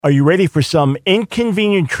Are you ready for some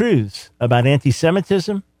inconvenient truths about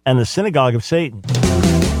anti-Semitism and the Synagogue of Satan?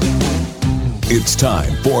 It's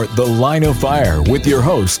time for The Line of Fire with your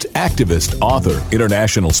host, activist, author,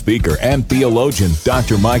 international speaker, and theologian,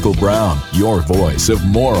 Dr. Michael Brown, your voice of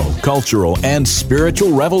moral, cultural, and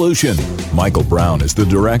spiritual revolution. Michael Brown is the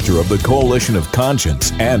director of the Coalition of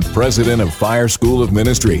Conscience and president of Fire School of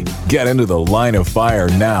Ministry. Get into The Line of Fire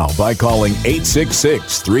now by calling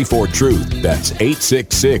 866-34-TRUTH. That's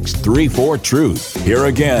 866-34-TRUTH. Here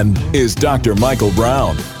again is Dr. Michael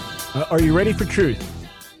Brown. Are you ready for truth?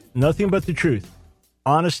 Nothing but the truth.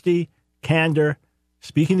 Honesty, candor,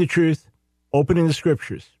 speaking the truth, opening the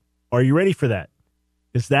scriptures. Are you ready for that?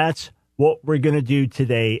 Because that's what we're going to do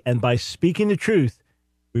today. And by speaking the truth,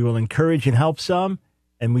 we will encourage and help some,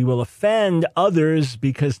 and we will offend others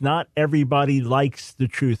because not everybody likes the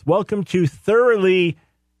truth. Welcome to Thoroughly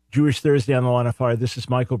Jewish Thursday on the Line of Fire. This is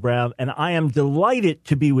Michael Brown, and I am delighted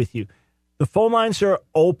to be with you. The phone lines are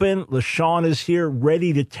open. LaShawn is here,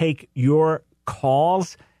 ready to take your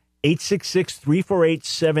calls.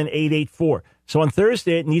 866-348-7884. So on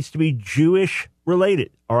Thursday, it needs to be Jewish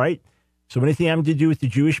related, all right? So anything having to do with the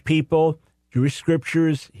Jewish people, Jewish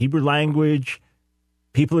scriptures, Hebrew language,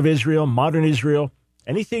 people of Israel, modern Israel,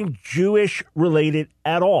 anything Jewish related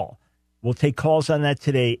at all. We'll take calls on that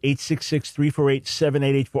today,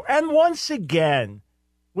 866-348-7884. And once again,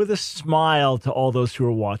 with a smile to all those who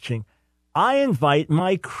are watching, I invite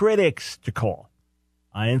my critics to call.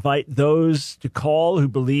 I invite those to call who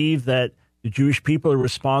believe that the Jewish people are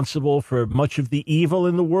responsible for much of the evil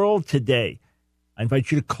in the world today. I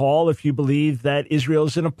invite you to call if you believe that Israel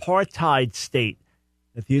is an apartheid state,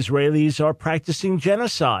 that the Israelis are practicing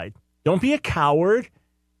genocide. Don't be a coward.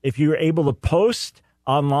 If you're able to post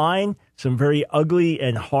online some very ugly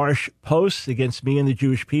and harsh posts against me and the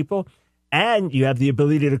Jewish people, and you have the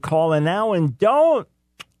ability to call in now and don't,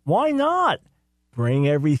 why not? Bring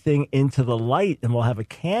everything into the light, and we'll have a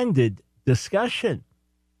candid discussion.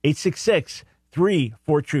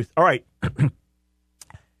 866-34-TRUTH. All right.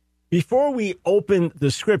 Before we open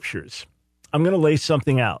the scriptures, I'm going to lay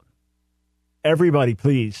something out. Everybody,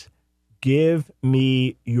 please, give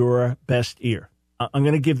me your best ear. I'm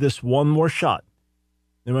going to give this one more shot.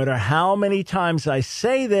 No matter how many times I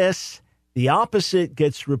say this, the opposite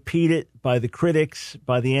gets repeated by the critics,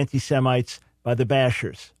 by the anti-Semites, by the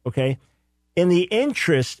bashers, okay? In the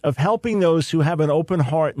interest of helping those who have an open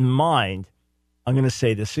heart and mind, I'm going to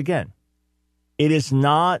say this again. It is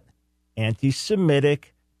not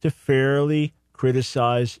anti-Semitic to fairly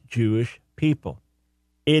criticize Jewish people.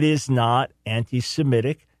 It is not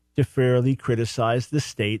anti-Semitic to fairly criticize the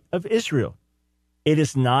state of Israel. It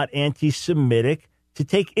is not anti-Semitic to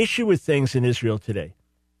take issue with things in Israel today,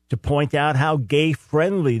 to point out how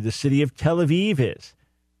gay-friendly the city of Tel Aviv is,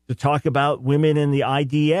 to talk about women in the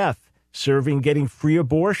IDF, serving, getting free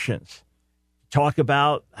abortions. Talk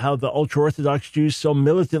about how the ultra-Orthodox Jews so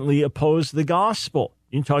militantly oppose the gospel.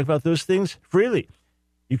 You can talk about those things freely.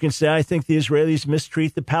 You can say, I think the Israelis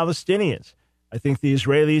mistreat the Palestinians. I think the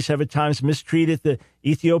Israelis have at times mistreated the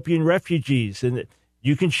Ethiopian refugees. And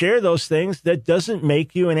you can share those things. That doesn't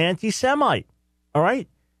make you an anti-Semite. All right?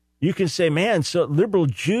 You can say, man, so liberal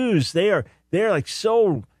Jews, they're like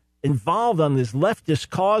so involved on these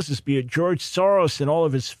leftist causes, be it George Soros and all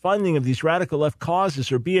of his funding of these radical left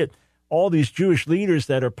causes, or be it all these Jewish leaders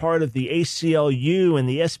that are part of the ACLU and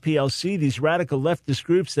the SPLC, these radical leftist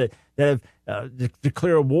groups that have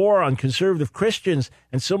declared war on conservative Christians,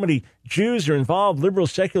 and so many Jews are involved, liberal,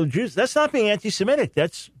 secular Jews. That's not being anti-Semitic.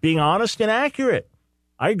 That's being honest and accurate.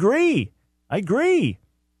 I agree.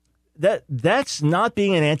 That's not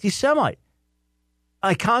being an anti-Semite.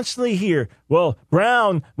 I constantly hear, well,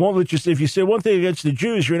 Brown won't let you say, if you say one thing against the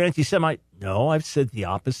Jews, you're an anti-Semite. No, I've said the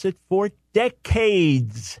opposite for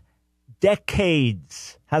decades.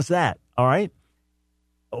 How's that? All right.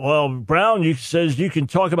 Well, Brown says you can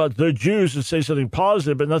talk about the Jews and say something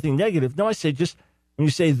positive, but nothing negative. No, I say just when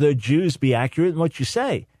you say the Jews, be accurate in what you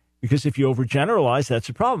say, because if you overgeneralize, that's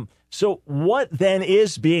a problem. So what then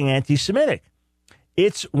is being anti-Semitic?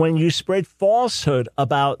 It's when you spread falsehood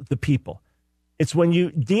about the people. It's when you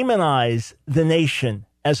demonize the nation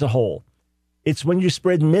as a whole. It's when you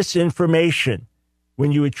spread misinformation,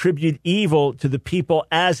 when you attribute evil to the people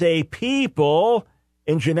as a people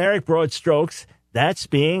in generic broad strokes. That's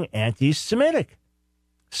being anti-Semitic.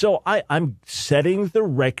 So I'm setting the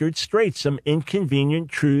record straight, some inconvenient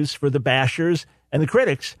truths for the bashers and the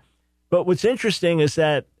critics. But what's interesting is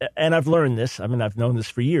that, and I've learned this, I mean, I've known this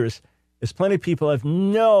for years, is plenty of people have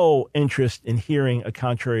no interest in hearing a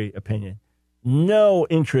contrary opinion. No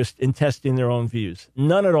interest in testing their own views.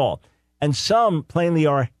 None at all. And some plainly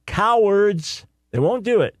are cowards They won't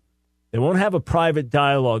do it. They won't have a private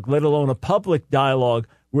dialogue, let alone a public dialogue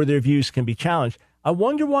where their views can be challenged. I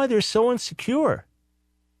wonder why they're so insecure.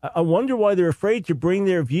 I wonder why they're afraid to bring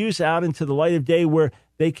their views out into the light of day where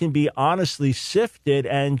they can be honestly sifted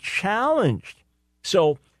and challenged.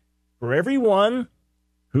 So for everyone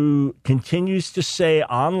who continues to say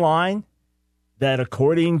online that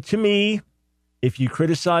according to me, if you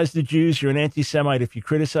criticize the Jews, you're an anti-Semite. If you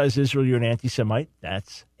criticize Israel, you're an anti-Semite.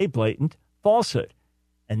 That's a blatant falsehood.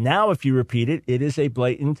 And now if you repeat it, it is a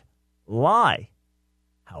blatant lie.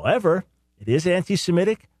 However, it is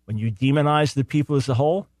anti-Semitic when you demonize the people as a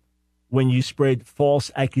whole, when you spread false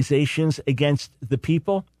accusations against the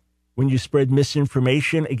people, when you spread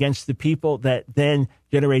misinformation against the people that then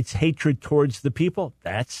generates hatred towards the people.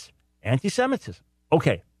 That's anti-Semitism.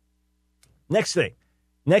 Okay. Next thing.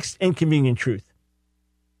 Next inconvenient truth.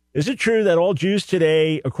 Is it true that all Jews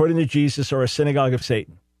today, according to Jesus, are a synagogue of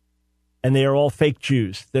Satan? And they are all fake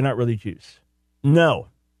Jews. They're not really Jews. No.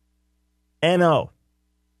 N-O.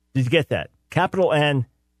 Did you get that? Capital N,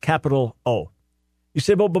 capital O. You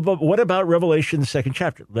say, but what about Revelation, the second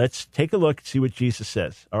chapter? Let's take a look and see what Jesus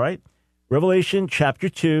says. All right? Revelation chapter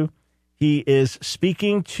 2, he is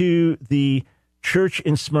speaking to the church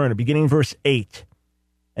in Smyrna, beginning verse 8.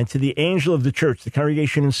 And to the angel of the church, the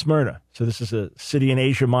congregation in Smyrna. So this is a city in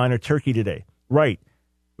Asia Minor, Turkey today. Right.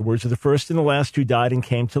 The words of the first and the last who died and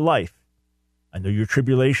came to life. I know your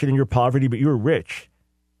tribulation and your poverty, but you are rich.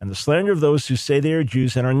 And the slander of those who say they are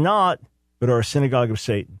Jews and are not, but are a synagogue of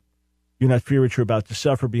Satan. Do not fear what you're about to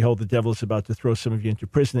suffer. Behold, the devil is about to throw some of you into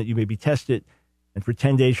prison that you may be tested. And for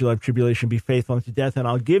 10 days you'll have tribulation. Be faithful unto death, and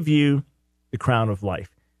I'll give you the crown of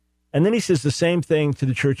life. And then he says the same thing to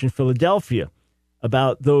the church in Philadelphia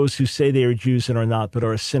about those who say they are Jews and are not, but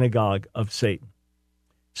are a synagogue of Satan.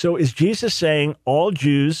 So is Jesus saying all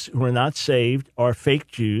Jews who are not saved are fake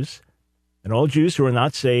Jews, and all Jews who are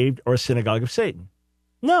not saved are a synagogue of Satan?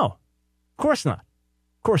 No, of course not.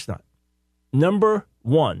 Of course not. Number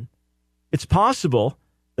one, it's possible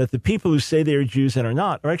that the people who say they are Jews and are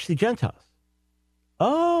not are actually Gentiles.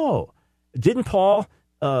 Oh, didn't Paul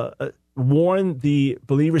warn the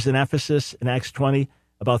believers in Ephesus in Acts 20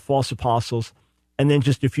 about false apostles? And then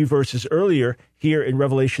just a few verses earlier here in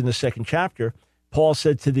Revelation, the second chapter, Paul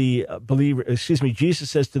said to the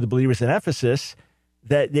Jesus says to the believers in Ephesus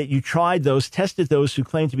that you tried those, tested those who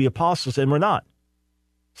claimed to be apostles and were not.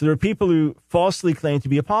 So there are people who falsely claim to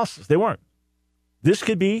be apostles. They weren't. This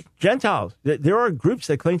could be Gentiles. There are groups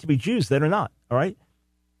that claim to be Jews that are not, all right?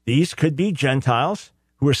 These could be Gentiles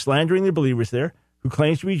who are slandering the believers there, who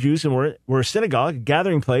claim to be Jews and were a synagogue, a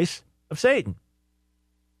gathering place of Satan.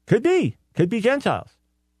 Could be Gentiles.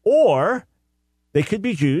 Or they could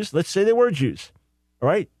be Jews. Let's say they were Jews, all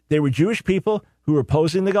right? They were Jewish people who were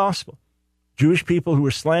opposing the gospel, Jewish people who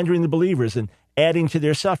were slandering the believers and adding to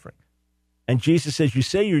their suffering. And Jesus says, you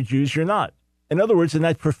say you're Jews, you're not. In other words, in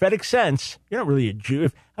that prophetic sense, you're not really a Jew.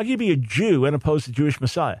 How can you be a Jew and oppose the Jewish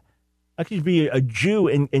Messiah? How can you be a Jew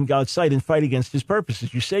in God's sight and fight against his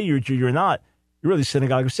purposes? You say you're a Jew, you're not. You're really a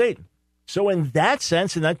synagogue of Satan. So in that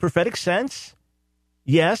sense, in that prophetic sense,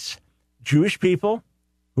 yes, Jewish people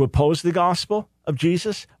who oppose the gospel of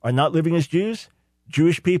Jesus are not living as Jews.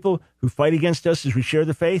 Jewish people who fight against us as we share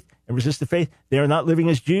the faith and resist the faith, they are not living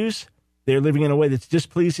as Jews. They are living in a way that's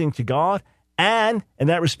displeasing to God. And in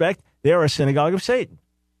that respect, they are a synagogue of Satan.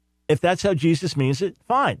 If that's how Jesus means it,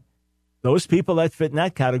 fine. Those people that fit in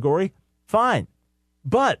that category, fine.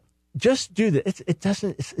 But just do that.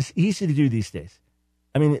 It's easy to do these days.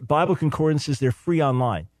 I mean, Bible concordances, they're free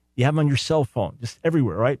online. You have them on your cell phone, just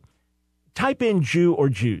everywhere, right? Type in Jew or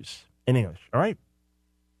Jews in English, all right?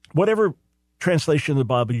 Whatever translation of the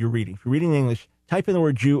Bible you're reading. If you're reading in English, type in the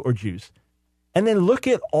word Jew or Jews. And then look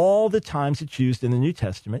at all the times it's used in the New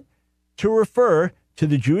Testament to refer to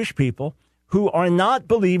the Jewish people who are not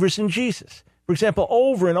believers in Jesus. For example,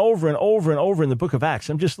 over and over and over and over in the book of Acts,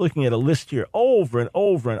 I'm just looking at a list here, over and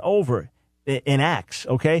over and over in Acts,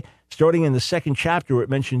 okay? Starting in the second chapter where it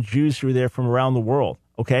mentions Jews who are there from around the world,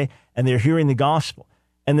 okay? And they're hearing the gospel.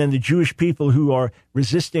 And then the Jewish people who are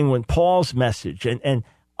resisting when Paul's message and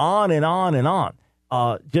on and on and on.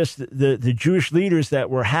 Just the Jewish leaders that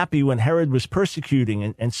were happy when Herod was persecuting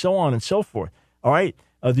and so on and so forth, all right?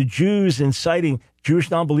 The Jews inciting,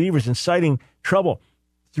 Jewish non-believers inciting trouble.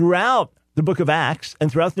 Throughout the book of Acts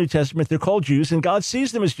and throughout the New Testament, they're called Jews, and God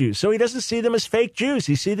sees them as Jews. So he doesn't see them as fake Jews.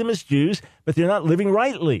 He sees them as Jews, but they're not living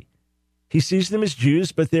rightly. He sees them as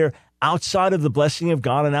Jews, but they're outside of the blessing of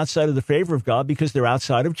God and outside of the favor of God because they're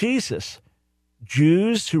outside of Jesus.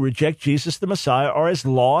 Jews who reject Jesus the Messiah are as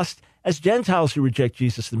lost as Gentiles who reject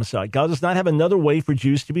Jesus the Messiah. God does not have another way for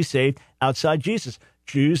Jews to be saved outside Jesus.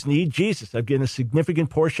 Jews need Jesus. I've given a significant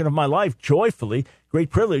portion of my life, joyfully, great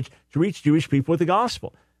privilege, to reach Jewish people with the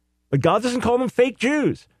gospel. But God doesn't call them fake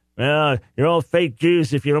Jews. You're all fake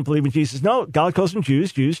Jews if you don't believe in Jesus. No, God calls them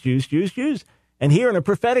Jews, Jews, Jews, Jews, Jews. And here in a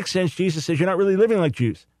prophetic sense, Jesus says you're not really living like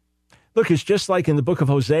Jews. Look, it's just like in the book of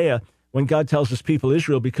Hosea when God tells his people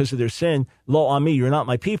Israel because of their sin, lo on me, you're not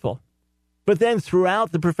my people. But then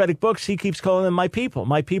throughout the prophetic books, he keeps calling them my people.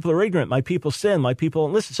 My people are ignorant. My people sin. My people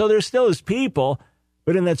don't listen. So they're still his people,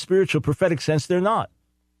 but in that spiritual prophetic sense, they're not.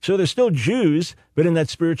 So they're still Jews, but in that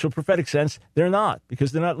spiritual prophetic sense, they're not,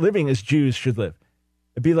 because they're not living as Jews should live.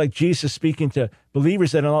 It'd be like Jesus speaking to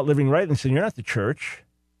believers that are not living right and saying, you're not the church.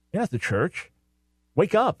 You're not the church.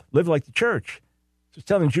 Wake up. Live like the church. So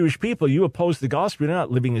telling Jewish people, you oppose the gospel. You're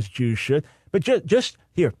not living as Jews should. But just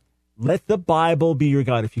here, let the Bible be your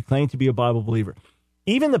guide if you claim to be a Bible believer.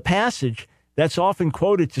 Even the passage that's often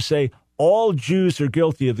quoted to say all Jews are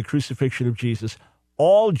guilty of the crucifixion of Jesus,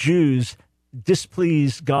 all Jews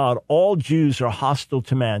displease God, all Jews are hostile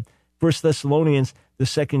to man. 1 Thessalonians, the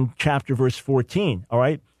 2nd chapter, verse 14, all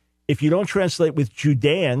right? If you don't translate with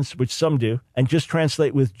Judeans, which some do, and just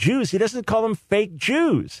translate with Jews, he doesn't call them fake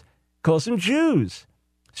Jews. He calls them Jews.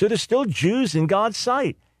 So they're still Jews in God's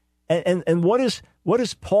sight. And what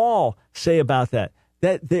does Paul say about that?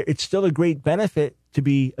 That it's still a great benefit to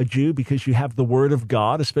be a Jew because you have the word of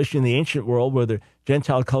God, especially in the ancient world where the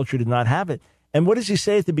Gentile culture did not have it. And what does he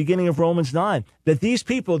say at the beginning of Romans 9? That these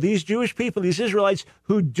people, these Jewish people, these Israelites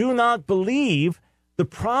who do not believe, the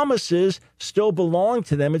promises still belong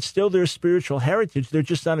to them. It's still their spiritual heritage. They're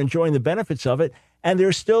just not enjoying the benefits of it. And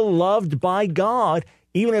they're still loved by God.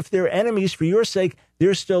 Even if they're enemies for your sake,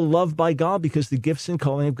 they're still loved by God because the gifts and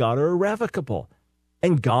calling of God are irrevocable.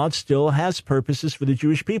 And God still has purposes for the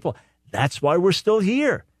Jewish people. That's why we're still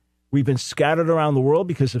here. We've been scattered around the world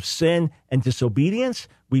because of sin and disobedience.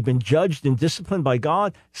 We've been judged and disciplined by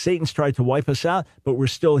God. Satan's tried to wipe us out, but we're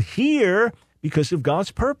still here because of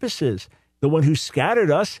God's purposes. The one who scattered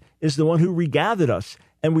us is the one who regathered us.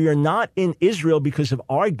 And we are not in Israel because of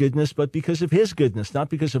our goodness, but because of his goodness, not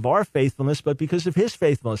because of our faithfulness, but because of his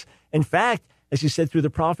faithfulness. In fact, as he said through the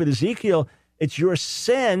prophet Ezekiel, it's your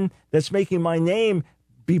sin that's making my name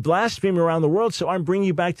be blasphemed around the world, so I'm bringing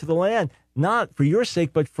you back to the land, not for your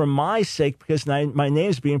sake, but for my sake, because my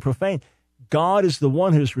name is being profaned. God is the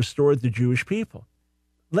one who's restored the Jewish people.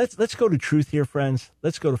 Let's go to truth here, friends.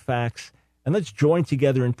 Let's go to facts, and let's join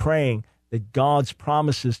together in praying that God's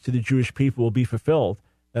promises to the Jewish people will be fulfilled,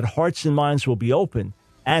 that hearts and minds will be open,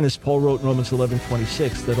 and as Paul wrote in Romans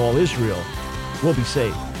 11:26, that all Israel will be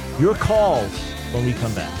saved. Your calls when we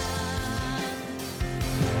come back.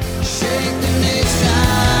 Shake the nation,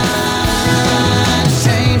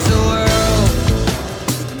 change the world.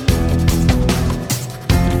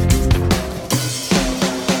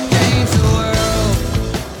 Change the world.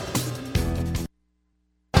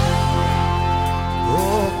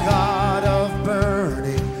 Oh God of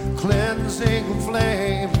burning, cleansing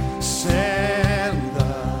flame, send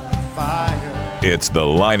the fire. It's The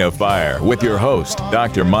Line of Fire with your host,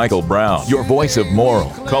 Dr. Michael Brown, your voice of moral,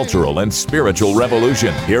 cultural, and spiritual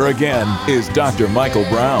revolution. Here again is Dr. Michael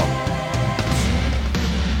Brown.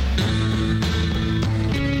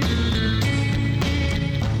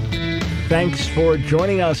 Thanks for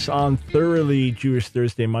joining us on Thoroughly Jewish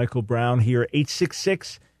Thursday. Michael Brown here,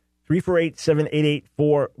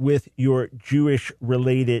 866-348-7884 with your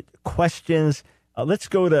Jewish-related questions. Let's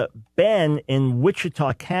go to Ben in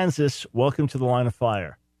Wichita, Kansas. Welcome to the Line of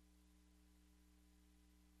Fire.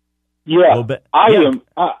 Yeah, Well, I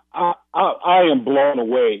am blown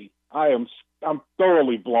away. I'm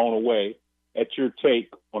thoroughly blown away at your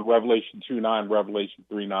take on Revelation 2:9, Revelation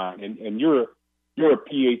 3:9, and you're a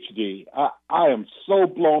PhD. I am so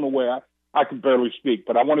blown away. I can barely speak,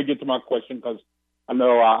 but I want to get to my question because I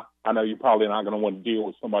know you're probably not going to want to deal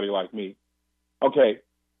with somebody like me. Okay,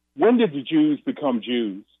 when did the Jews become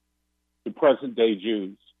Jews? The present day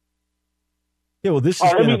Jews. Yeah, well, this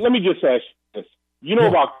is. Let me just ask you this. You know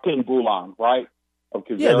about King Bulan, right?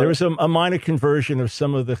 Yeah, there was a minor conversion of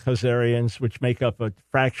some of the Khazarians, which make up a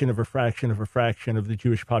fraction of a fraction of a fraction of the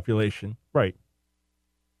Jewish population. Right.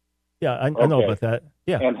 Yeah, I know about that.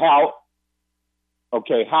 Yeah. And how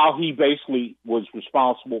he basically was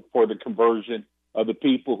responsible for the conversion of the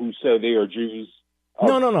people who say they are Jews.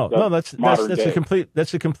 No. That's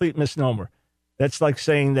a complete misnomer. That's like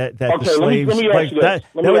saying that the slaves that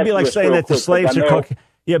would be like saying that the slaves are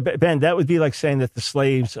Yeah, Ben, that would be like saying that the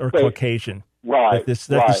slaves are Caucasian. Right. The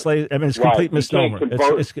slave. I mean, it's a complete misnomer. You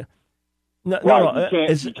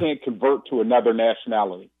can't convert to another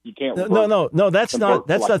nationality. You can't. No. That's not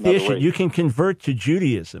the issue. Race. You can convert to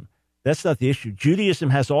Judaism. That's not the issue. Judaism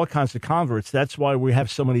has all kinds of converts. That's why we have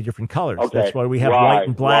so many different colors. Okay. That's why we have Right, white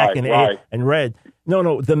and black right. and red.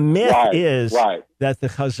 No. The myth Right, is right. that the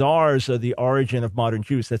Khazars are the origin of modern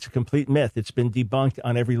Jews. That's a complete myth. It's been debunked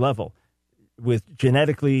on every level with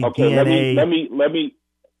genetically Okay, DNA.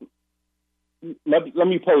 Let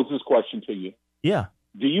me pose this question to you. Yeah.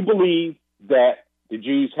 Do you believe that the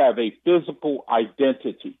Jews have a physical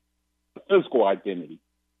identity?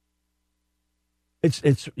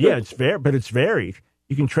 It's varied.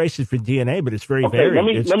 You can trace it for DNA, but it's very Okay,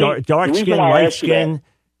 varied. It's dark the skin, reason why I light asked you that- skin.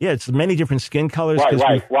 Yeah, it's many different skin colors. 'cause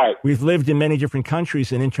Right. We've lived in many different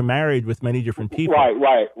countries and intermarried with many different people.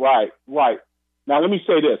 Right. Now, let me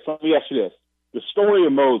say this. Let me ask you this. The story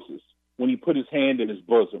of Moses, when he put his hand in his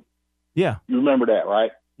bosom, Yeah. you remember that,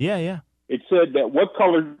 right? Yeah. It said that what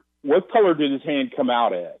color did his hand come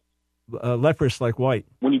out as? Leprous like white.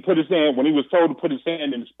 When he was told to put his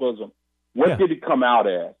hand in his bosom, what did it come out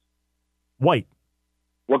as? White.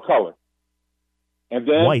 What color? And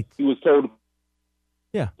then White. he was told to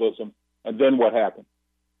Yeah. bosom. And then what happened?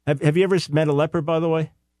 Have you ever met a leper, by the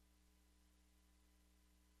way?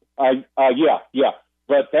 Yeah.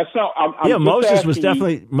 But that's not. I'm Moses was asking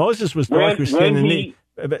you, darker skinned than me. he-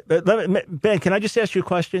 But Ben, can I just ask you a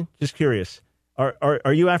question? Just curious.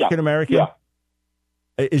 Are you African American? Yeah.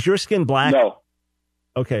 Is your skin black? No.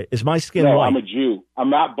 Okay. Is my skin No, white? I'm a Jew. I'm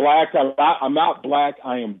not black. I'm not black.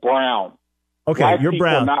 I am brown. Okay, Black you're people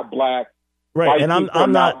brown. are not black. Right, White and people I'm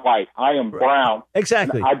are not white. I am brown.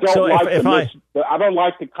 exactly. I don't so like if I don't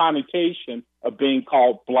like the connotation of being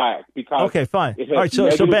called black because Okay, fine. it has All right, so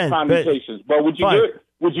negative Ben, connotations. But would you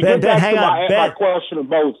fine. get back hang to on, my question of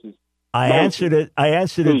Moses? I answered it. I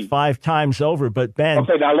answered Please. it 5 times over. But Ben,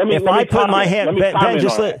 Okay, now let me. if let me I put my comment. hand, Let me Ben, comment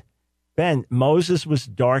just on let that. Ben. Moses was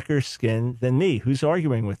darker skinned than me. Who's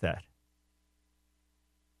arguing with that?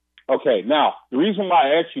 Okay, now the reason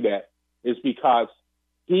why I asked you that is because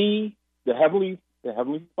the heavenly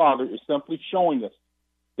Father, is simply showing us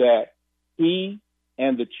that he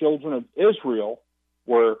and the children of Israel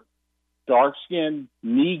were dark-skinned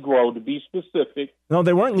Negro, to be specific. No,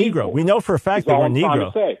 they weren't Negro. People. We know for a fact Is they all weren't I'm trying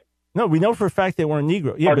Negro. to say. No, we know for a fact they weren't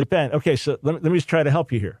Negro. Yeah, Pardon? but Ben, okay, so let me just try to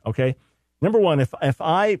help you here, okay? Number one, if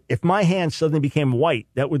my hand suddenly became white,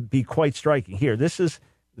 that would be quite striking. Here, this is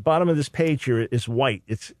the bottom of this page here is white.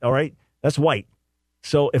 It's all right. That's white.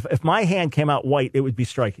 So if my hand came out white, it would be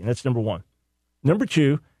striking. That's number one. Number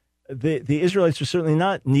two, the Israelites are certainly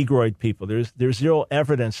not Negroid people. There's zero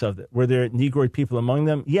evidence of it. Were there Negroid people among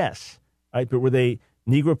them? Yes. Right, but were they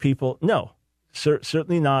Negro people? No,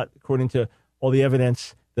 certainly not, according to all the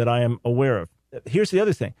evidence that I am aware of. Here's the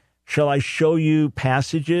other thing. Shall I show you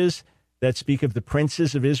passages that speak of the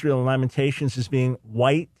princes of Israel in Lamentations as being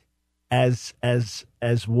white as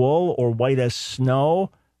wool, or white as snow,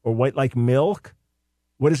 or white like milk?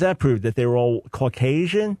 What does that prove? That they were all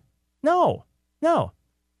Caucasian? No.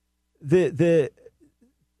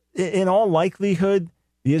 In all likelihood,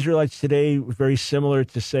 the Israelites today were very similar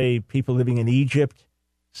to, say, people living in Egypt.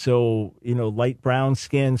 So, light brown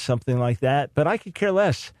skin, something like that. But I could care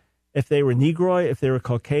less if they were Negroid, if they were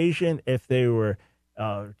Caucasian, if they were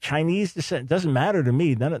Chinese descent. It doesn't matter to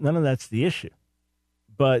me. None of that's the issue.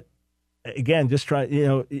 But again, just try,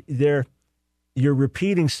 you're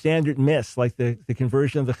repeating standard myths like the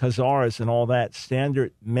conversion of the Khazars and all that,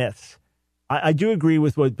 standard myths. I do agree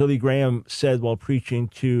with what Billy Graham said while preaching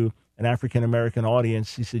to an African-American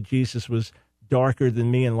audience. He said, Jesus was darker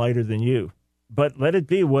than me and lighter than you. But let it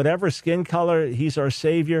be, whatever skin color, he's our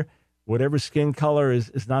Savior. Whatever skin color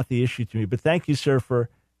is not the issue to me. But thank you, sir, for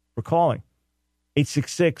calling.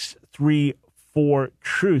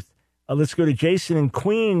 866-34-TRUTH. Let's go to Jason in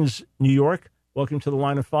Queens, New York. Welcome to the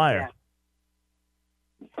Line of Fire.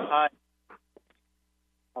 Hi.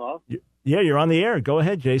 Hello? Yeah, you're on the air. Go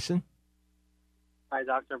ahead, Jason. Hi,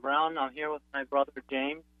 Dr. Brown. I'm here with my brother,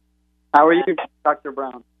 James. How are you, Dr.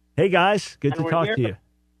 Brown? Hey, guys. Good And to talk to you.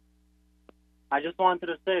 I just wanted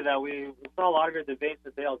to say that we saw a lot of your debates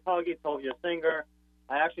with Dale Tuggy, Tovia Singer.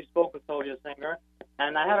 I actually spoke with Tovia Singer,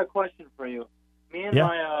 and I had a question for you. Me and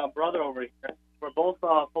my brother over here, we're both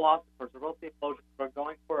philosophers. We're both theologians. We're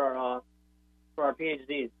going for our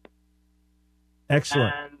PhDs.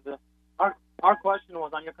 Excellent. And our question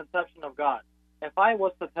was on your conception of God. If I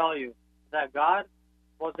was to tell you that God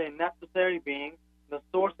was a necessary being, the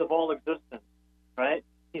source of all existence, right?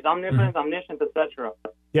 He's omnipotent, omniscient, etc.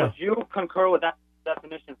 Yeah. Would you concur with that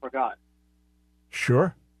definition for God?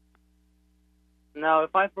 Sure. Now,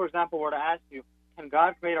 if I, for example, were to ask you, can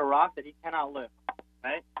God create a rock that he cannot lift,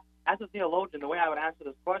 right? As a theologian, the way I would answer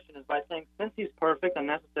this question is by saying, since he's perfect and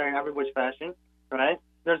necessary in every which fashion, right,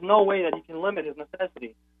 there's no way that he can limit his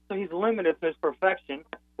necessity. So he's limited to his perfection,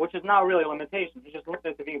 which is not really a limitation. He's just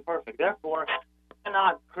limited to being perfect. Therefore, he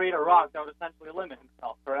cannot create a rock that would essentially limit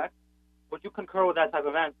himself, correct? Would you concur with that type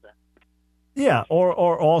of answer? Yeah,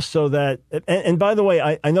 or also that, and by the way,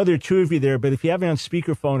 I know there are two of you there, but if you have it on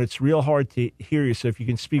speakerphone, it's real hard to hear you. So if you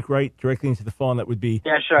can speak right directly into the phone, that would be...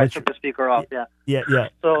 Yeah, sure, I took the speaker off, yeah. Yeah,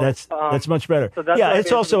 so, that's much better. So that's yeah,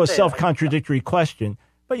 it's also a say. self-contradictory question.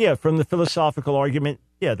 But yeah, from the philosophical argument,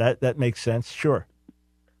 yeah, that makes sense, sure.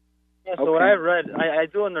 Yeah, so what I've read, I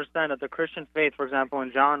do understand that the Christian faith, for example,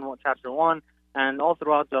 in John chapter 1, and all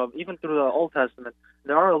throughout even through the Old Testament,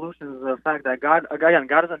 there are allusions to the fact that God is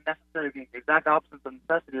a necessary being. The exact opposite of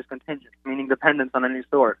necessity is contingent, meaning dependence on any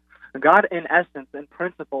sort. God, in essence, in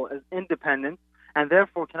principle, is independent, and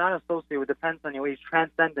therefore cannot associate with dependence in any way. He's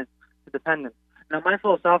transcendent to dependence. Now, my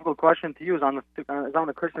philosophical question to you is on the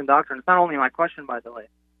Christian doctrine. It's not only my question, by the way.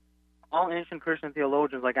 All ancient Christian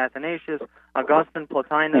theologians like Athanasius, Augustine,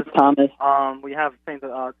 Plotinus, Thomas. We have Saint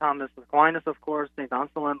Thomas Aquinas, of course, Saint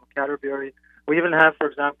Anselm of Canterbury. We even have, for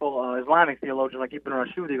example, Islamic theologians like Ibn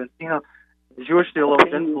Rashid, even Sina, Jewish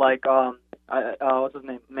theologians like what's his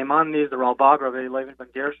name, Maimonides, the Ralbag, Rabbi Levin ben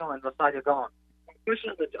Gershom, and Messiah Gaon. The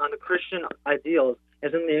question on the Christian ideals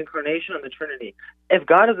is in the incarnation and the Trinity. If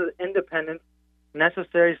God is an independent,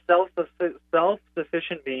 necessary,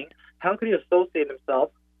 self-sufficient being, how could he associate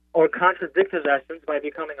himself or contradict his essence by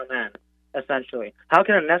becoming a man, essentially? How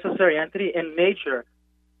can a necessary entity in nature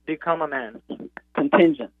become a man?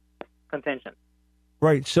 Contingent.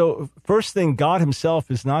 Right. So first thing, God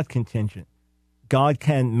himself is not contingent. God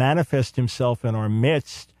can manifest himself in our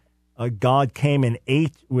midst. God came and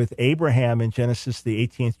ate with Abraham in Genesis, the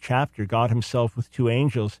 18th chapter. God himself with two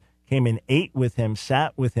angels came and ate with him,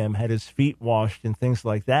 sat with him, had his feet washed and things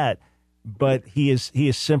like that. But he is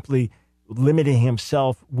simply limiting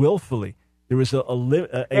himself willfully. There is a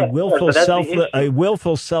willful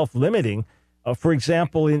self-limiting. For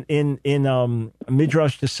example, in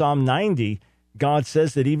Midrash to Psalm 90, God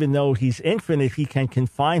says that even though he's infinite, he can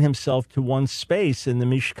confine himself to one space in the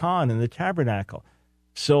Mishkan, in the tabernacle.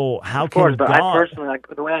 So how can God... I personally,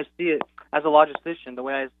 the way I see it, as a logician, the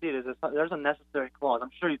way I see it is there's a necessary clause.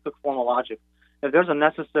 I'm sure you took formal logic. If there's a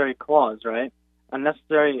necessary clause, right, a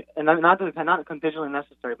necessary, and not contingently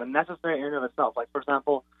necessary, but necessary in and of itself, like, for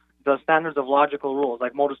example, the standards of logical rules,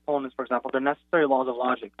 like modus ponens, for example, they're necessary laws of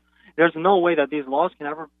logic. There's no way that these laws can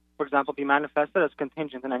ever, for example, be manifested as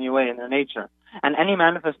contingent in any way in their nature. And any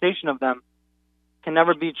manifestation of them can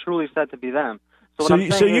never be truly said to be them. So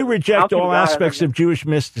you reject all aspects of Jewish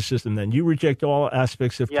mysticism, then? You reject all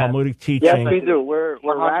aspects of Talmudic teaching? Yes, we do. We're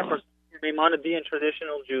Maimonidean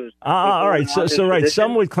traditional Jews. All right. So right.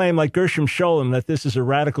 Some would claim, like Gershom Scholem, that this is a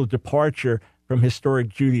radical departure from historic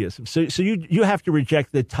Judaism. So you have to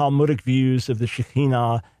reject the Talmudic views of the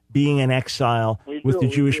Shekhinah being in exile with the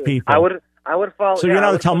Jewish people. I would follow. So you're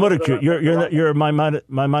not a Talmudic Jew. You're a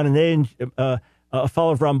Maimonidean, a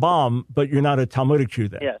follower of Rambam, but you're not a Talmudic Jew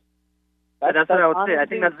then. Yes. That's what I would say. I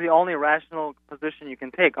think that's the only rational position you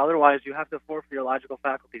can take. Otherwise, you have to forfeit your logical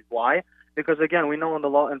faculties. Why? Because, again, we know in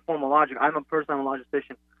formal logic, I'm a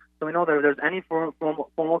logician, so we know that if there's any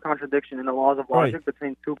formal contradiction in the laws of logic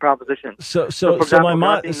between two propositions. So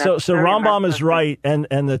Rambam is right, and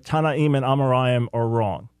the Tanaim and Amoraim are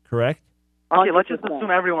wrong, correct? Okay, let's just assume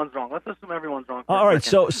everyone's wrong. All right,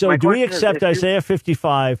 so do we accept Isaiah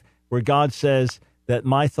 55, where God says that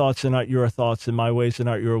my thoughts are not your thoughts and my ways are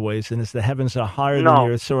not your ways, and as the heavens are higher than the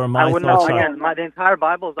earth, so are my thoughts higher? Again, the entire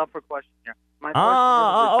Bible is up for question here.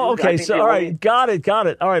 Okay, so all right, got it.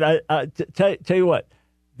 All right, tell you what,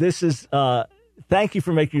 this is, thank you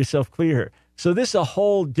for making yourself clear here. So this is a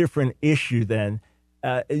whole different issue then.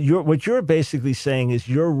 What you're basically saying is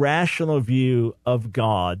your rational view of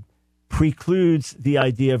God precludes the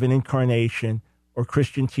idea of an incarnation or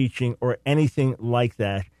Christian teaching or anything like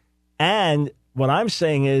that. And what I'm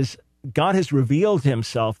saying is God has revealed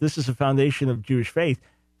himself. This is the foundation of Jewish faith.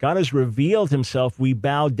 God has revealed himself. We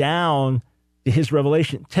bow down to his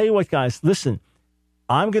revelation. Tell you what, guys, listen,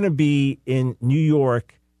 I'm going to be in New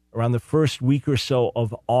York around the first week or so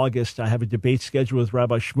of August. I have a debate scheduled with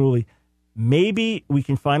Rabbi Shmuley. Maybe we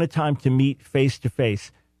can find a time to meet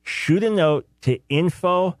face-to-face. Shoot a note to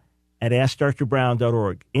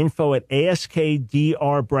info@askdrbrown.org,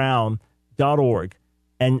 info@askdrbrown.org,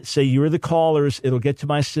 and say you're the callers. It'll get to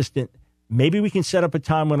my assistant. Maybe we can set up a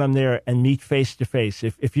time when I'm there and meet face-to-face.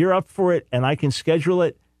 If you're up for it and I can schedule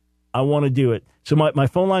it, I want to do it. So my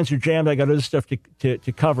phone lines are jammed. I got other stuff to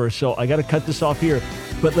cover, so I got to cut this off here.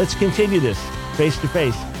 But let's continue this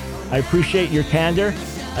face-to-face. I appreciate your candor,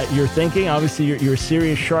 your thinking. Obviously, you're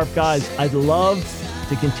serious, sharp guys. I'd love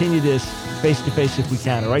to continue this face-to-face if we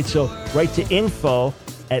can, all right? So write to info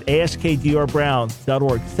at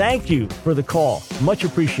askdrbrown.org. Thank you for the call. Much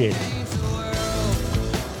appreciated.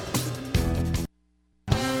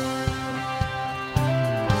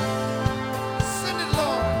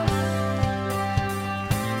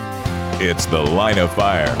 It's The Line of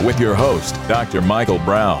Fire with your host, Dr. Michael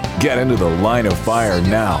Brown. Get into the Line of Fire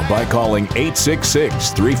now by calling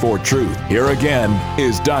 866-34-TRUTH. Here again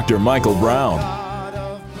is Dr. Michael Brown.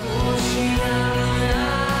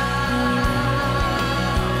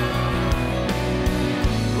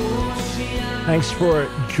 Thanks for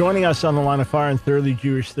joining us on The Line of Fire on Thoroughly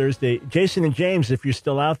Jewish Thursday. Jason and James, if you're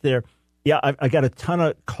still out there, I got a ton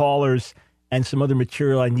of callers and some other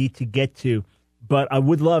material I need to get to. But I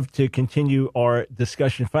would love to continue our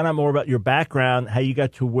discussion, find out more about your background, how you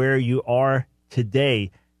got to where you are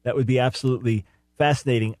today. That would be absolutely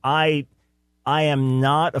fascinating. I am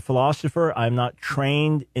not a philosopher. I'm not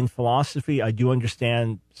trained in philosophy. I do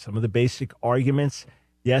understand some of the basic arguments.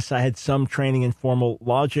 Yes, I had some training in formal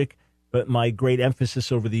logic, but my great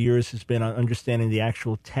emphasis over the years has been on understanding the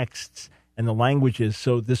actual texts and the languages.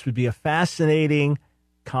 So this would be a fascinating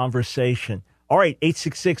conversation. All right,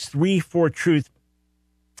 866-34-TRUTH.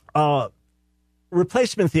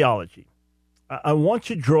 Replacement theology. I want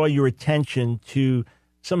to draw your attention to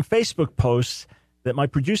some Facebook posts that my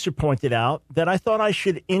producer pointed out that I thought I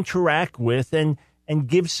should interact with and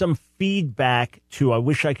give some feedback to. I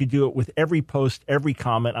wish I could do it with every post, every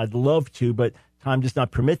comment. I'd love to, but time does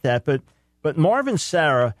not permit that. But Marvin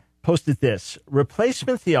Sarah posted this: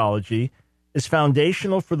 replacement theology is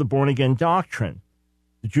foundational for the born-again doctrine.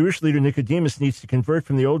 The Jewish leader Nicodemus needs to convert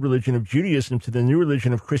from the old religion of Judaism to the new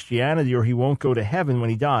religion of Christianity, or he won't go to heaven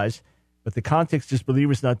when he dies. But the context is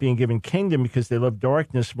believers not being given kingdom because they love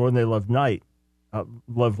darkness more than they love light.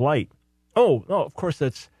 Oh, no, of course,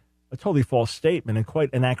 that's a totally false statement and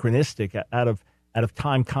quite anachronistic out of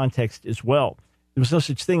time context as well. There was no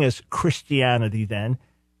such thing as Christianity then.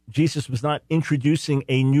 Jesus was not introducing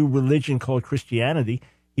a new religion called Christianity.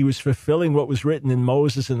 He was fulfilling what was written in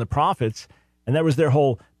Moses and the prophets. And that was their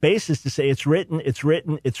whole basis, to say it's written, it's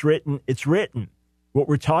written, it's written, it's written. What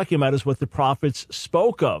we're talking about is what the prophets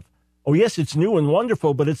spoke of. Oh, yes, it's new and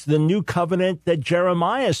wonderful, but it's the new covenant that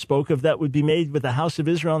Jeremiah spoke of that would be made with the house of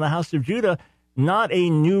Israel and the house of Judah, not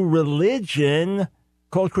a new religion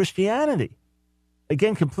called Christianity.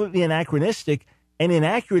 Again, completely anachronistic and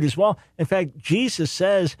inaccurate as well. In fact, Jesus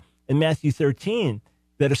says in Matthew 13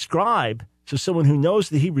 that a scribe, so someone who knows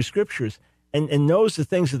the Hebrew scriptures, and knows the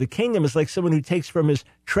things of the kingdom, is like someone who takes from his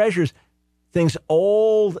treasures things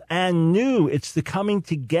old and new. It's the coming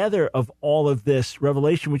together of all of this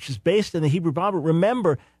revelation, which is based in the Hebrew Bible.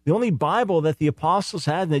 Remember, the only Bible that the apostles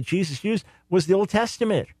had and that Jesus used was the Old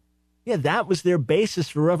Testament. Yeah, that was their basis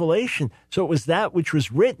for revelation. So it was that which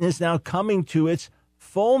was written is now coming to its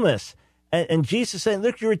fullness. And Jesus saying,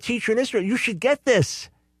 look, you're a teacher in Israel. You should get this.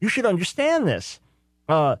 You should understand this.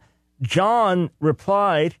 John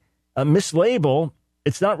replied, mislabel,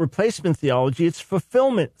 it's not replacement theology, it's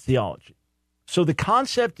fulfillment theology. So the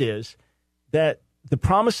concept is that the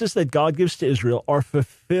promises that God gives to Israel are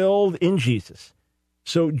fulfilled in Jesus.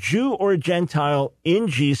 So Jew or Gentile in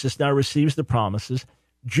Jesus now receives the promises.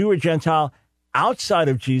 Jew or Gentile outside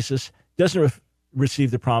of Jesus doesn't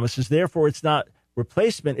receive the promises. Therefore, it's not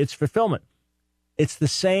replacement, it's fulfillment. It's the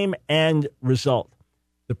same end result.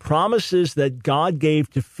 The promises that God gave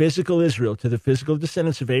to physical Israel, to the physical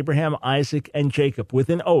descendants of Abraham, Isaac, and Jacob with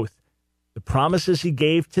an oath, the promises he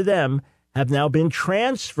gave to them have now been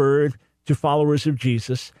transferred to followers of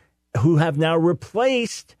Jesus who have now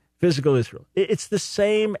replaced physical Israel. It's the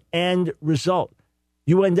same end result.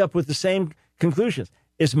 You end up with the same conclusions.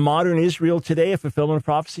 Is modern Israel today a fulfillment of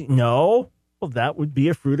prophecy? No. Well, that would be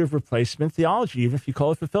a fruit of replacement theology, even if you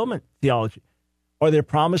call it fulfillment theology. Are there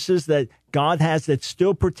promises that God has that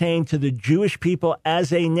still pertain to the Jewish people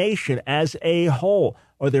as a nation, as a whole?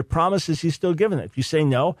 Are there promises he's still given them? If you say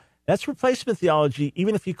no, that's replacement theology,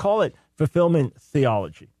 even if you call it fulfillment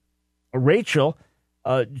theology. Rachel,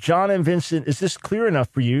 John and Vincent, is this clear enough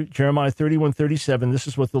for you? Jeremiah 31:37, this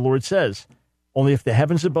is what the Lord says. Only if the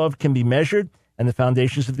heavens above can be measured and the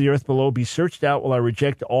foundations of the earth below be searched out, will I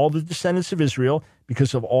reject all the descendants of Israel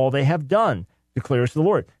because of all they have done, declares the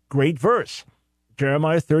Lord. Great verse.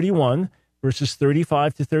 Jeremiah 31, verses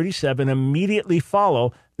 35 to 37, immediately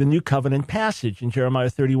follow the New Covenant passage in Jeremiah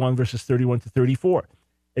 31, verses 31 to 34.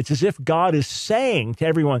 It's as if God is saying to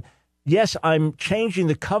everyone, yes, I'm changing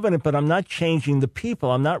the covenant, but I'm not changing the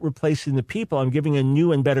people. I'm not replacing the people. I'm giving a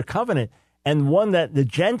new and better covenant, and one that the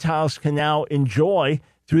Gentiles can now enjoy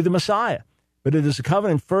through the Messiah. But it is a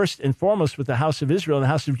covenant first and foremost with the house of Israel and the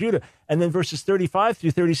house of Judah. And then verses 35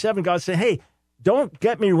 through 37, God said, hey, don't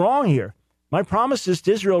get me wrong here. My promises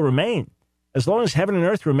to Israel remain. As long as heaven and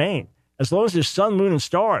earth remain, as long as there's sun, moon, and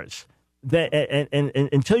stars, and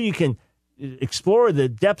until you can explore the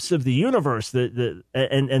depths of the universe and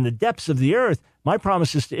the depths of the earth, my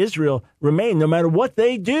promises to Israel remain. No matter what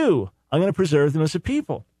they do, I'm going to preserve them as a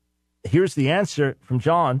people. Here's the answer from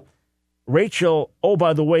John. Rachel, oh,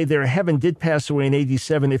 by the way, their heaven did pass away in AD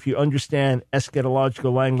 7 if you understand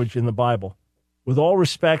eschatological language in the Bible. With all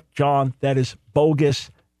respect, John, that is bogus,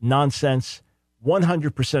 nonsense,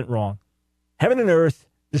 100% wrong. Heaven and earth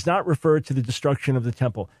does not refer to the destruction of the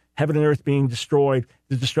temple. Heaven and earth being destroyed,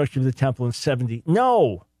 the destruction of the temple in 70.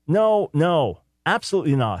 No,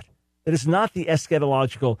 absolutely not. That is not the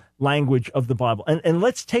eschatological language of the Bible. And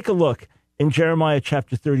let's take a look in Jeremiah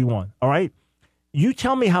chapter 31, all right? You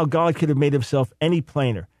tell me how God could have made himself any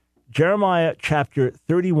plainer. Jeremiah chapter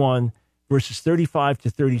 31, verses 35 to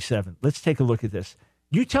 37. Let's take a look at this.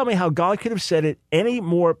 You tell me how God could have said it any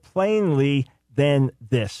more plainly than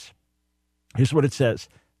this. Here's what it says.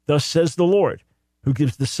 Thus says the Lord, who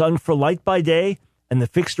gives the sun for light by day and the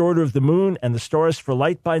fixed order of the moon and the stars for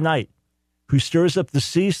light by night, who stirs up the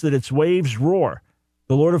sea so that its waves roar.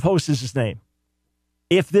 The Lord of hosts is his name.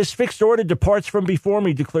 If this fixed order departs from before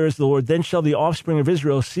me, declares the Lord, then shall the offspring of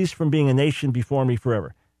Israel cease from being a nation before me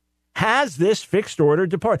forever. Has this fixed order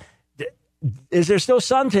departed? Is there still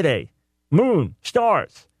sun today? Moon,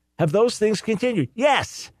 stars? Have those things continued?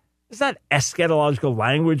 Yes. It's not eschatological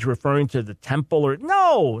language referring to the temple or...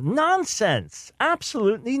 No, nonsense.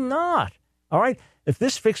 Absolutely not. All right? If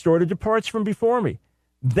this fixed order departs from before me,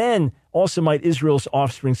 then also might Israel's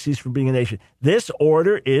offspring cease from being a nation. This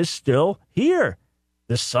order is still here.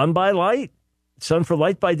 The sun by light, sun for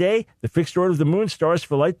light by day, the fixed order of the moon, stars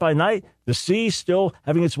for light by night, the sea still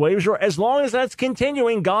having its waves roar. As long as that's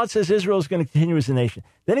continuing, God says Israel is going to continue as a nation.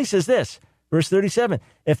 Then he says this, verse 37,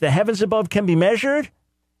 if the heavens above can be measured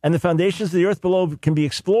and the foundations of the earth below can be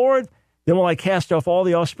explored, then will I cast off all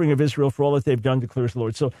the offspring of Israel for all that they've done, declares the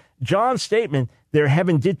Lord. So John's statement, their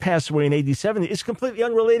heaven did pass away in AD 70, is completely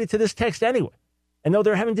unrelated to this text anyway. And no,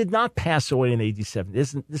 their heaven did not pass away in AD 70.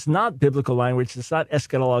 It's not biblical language. It's not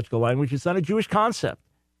eschatological language. It's not a Jewish concept.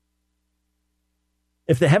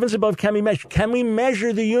 If the heavens above can be measured, can we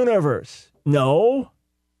measure the universe? No.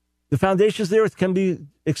 The foundations of the earth can be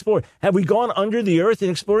explored. Have we gone under the earth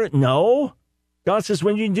and explored it? No. God says,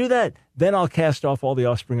 when you do that, then I'll cast off all the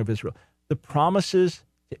offspring of Israel. The promises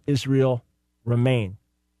to Israel remain.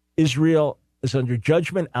 Israel is under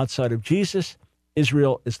judgment outside of Jesus.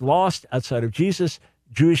 Israel is lost outside of Jesus.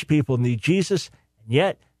 Jewish people need Jesus. And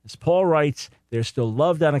yet, as Paul writes, they're still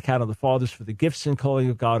loved on account of the fathers, for the gifts and calling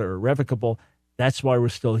of God are irrevocable. That's why we're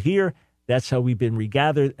still here. That's how we've been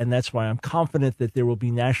regathered. And that's why I'm confident that there will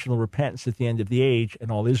be national repentance at the end of the age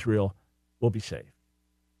and all Israel will be saved.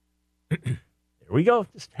 There we go.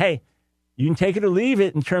 Hey, you can take it or leave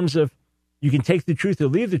it in terms of you can take the truth or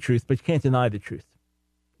leave the truth, but you can't deny the truth.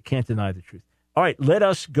 You can't deny the truth. All right, let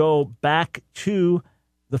us go back to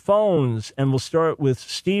the phones, and we'll start with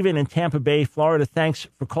Stephen in Tampa Bay, Florida. Thanks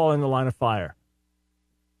for calling the Line of Fire.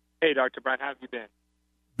 Hey, Dr. Brown, how have you been?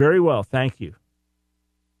 Very well, thank you.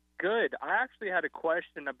 Good. I actually had a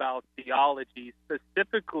question about theology,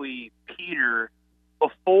 specifically Peter,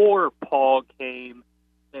 before Paul came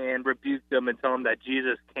and rebuked them and told them that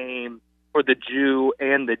Jesus came for the Jew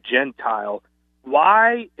and the Gentile.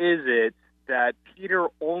 Why is it that Peter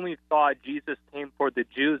only thought Jesus came for the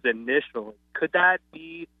Jews initially? Could that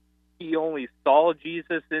be he only saw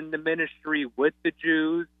Jesus in the ministry with the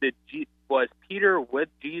Jews? Was Peter with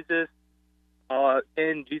Jesus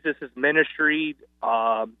in Jesus' ministry,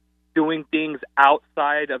 doing things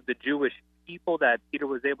outside of the Jewish people that Peter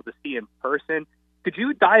was able to see in person? Could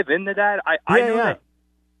you dive into that? I know that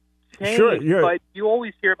changed, sure, but you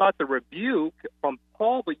always hear about the rebuke from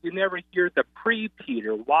Paul, but you never hear the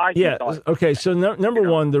pre-Peter. Why? Yeah, okay, so number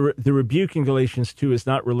one, the rebuke in Galatians 2 is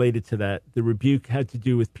not related to that. The rebuke had to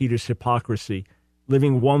do with Peter's hypocrisy,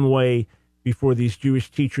 living one way before these Jewish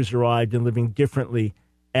teachers arrived and living differently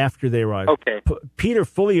after they arrived. Okay. Peter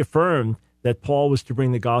fully affirmed that Paul was to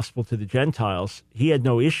bring the gospel to the Gentiles. He had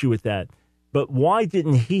no issue with that. But why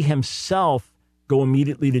didn't he himself go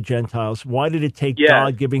immediately to Gentiles? Why did it take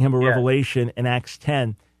God giving him a revelation in Acts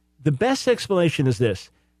 10? The best explanation is this.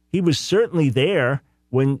 He was certainly there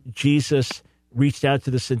when Jesus reached out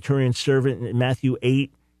to the centurion servant in Matthew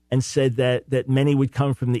 8 and said that many would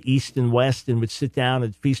come from the east and west and would sit down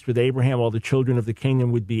and feast with Abraham, while the children of the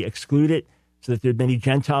kingdom would be excluded, so that there would be many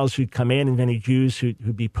Gentiles who'd come in and many Jews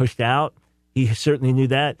who'd be pushed out. He certainly knew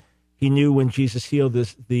that. He knew when Jesus healed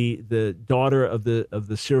the daughter of the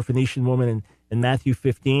Syrophoenician woman in Matthew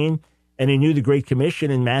 15, and he knew the Great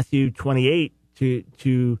Commission in Matthew 28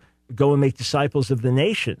 to go and make disciples of the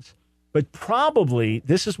nations. But probably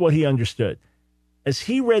this is what he understood. As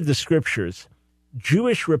he read the scriptures,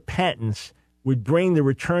 Jewish repentance would bring the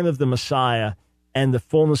return of the Messiah and the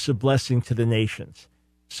fullness of blessing to the nations.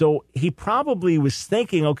 So he probably was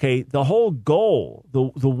thinking, okay, the whole goal,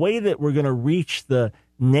 the way that we're going to reach the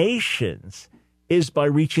nations is by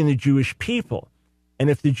reaching the Jewish people. And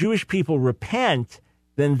if the Jewish people repent,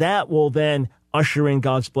 then that will then usher in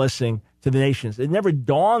God's blessing to the nations. It never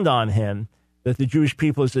dawned on him that the Jewish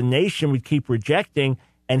people as a nation would keep rejecting,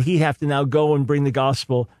 and he'd have to now go and bring the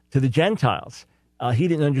gospel to the Gentiles. He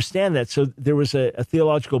didn't understand that. So there was a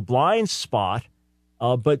theological blind spot,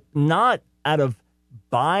 but not out of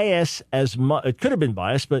bias as much. It could have been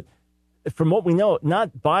bias, but from what we know,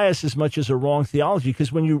 not bias as much as a wrong theology.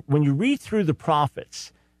 Because when you read through the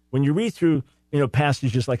prophets, when you read through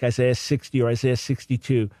passages like Isaiah 60 or Isaiah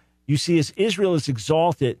 62, you see as Israel is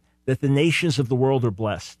exalted, that the nations of the world are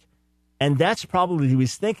blessed. And that's probably what he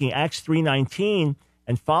was thinking. Acts 3:19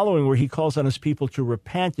 and following, where he calls on his people to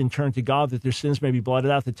repent and turn to God, that their sins may be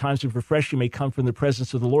blotted out, that times of refreshing may come from the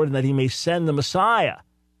presence of the Lord, and that he may send the Messiah.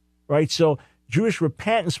 Right? So Jewish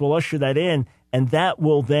repentance will usher that in, and that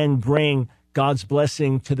will then bring God's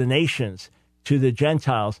blessing to the nations, to the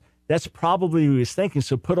Gentiles. That's probably what he was thinking.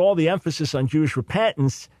 So put all the emphasis on Jewish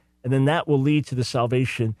repentance, and then that will lead to the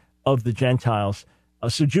salvation of the Gentiles.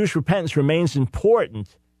 So Jewish repentance remains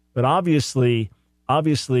important, but obviously,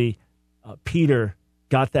 Peter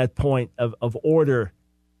got that point of order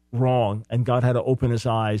wrong, and God had to open his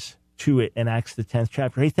eyes to it in Acts the 10th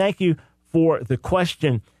chapter. Hey, thank you for the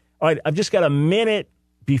question. All right, I've just got a minute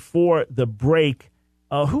before the break.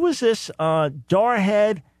 Who was this?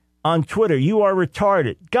 Darhead on Twitter. You are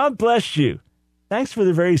retarded. God bless you. Thanks for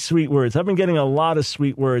the very sweet words. I've been getting a lot of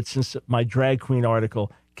sweet words since my drag queen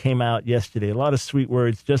article came out yesterday. A lot of sweet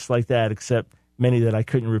words just like that, except many that I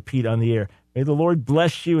couldn't repeat on the air. May the Lord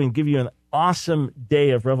bless you and give you an awesome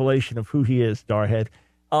day of revelation of who he is, Darhead.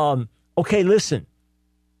 Okay, listen.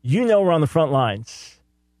 We're on the front lines.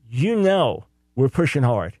 We're pushing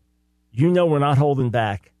hard. We're not holding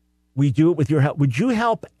back. We do it with your help. Would you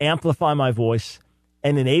help amplify my voice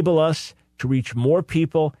and enable us to reach more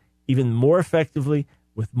people even more effectively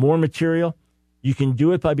with more material? You can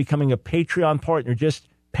do it by becoming a Patreon partner, just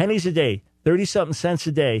pennies a day, 30-something cents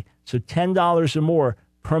a day, so $10 or more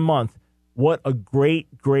per month. What a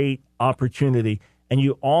great, great opportunity. And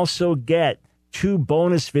you also get 2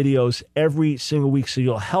 bonus videos every single week, so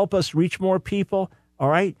you'll help us reach more people, all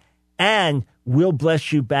right? And we'll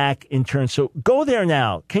bless you back in turn. So go there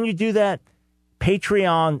now. Can you do that?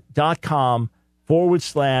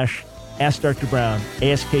 Patreon.com/Ask Dr. Brown,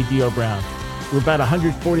 ASKDR Brown. We're about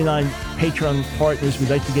 149 Patreon partners. We'd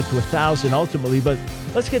like to get to 1,000 ultimately, but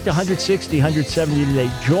let's get to 160, 170 today.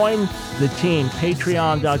 Join the team,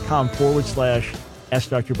 patreon.com/Ask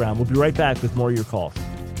Dr. Brown. We'll be right back with more of your calls.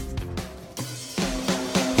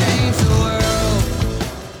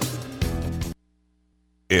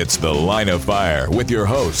 It's The Line of Fire with your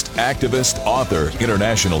host, activist, author,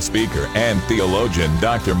 international speaker, and theologian,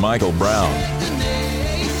 Dr. Michael Brown.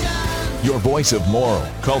 Your voice of moral,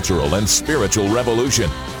 cultural, and spiritual revolution.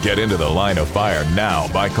 Get into The Line of Fire now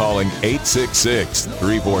by calling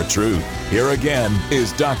 866-34-TRUTH. Here again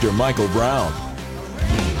is Dr. Michael Brown.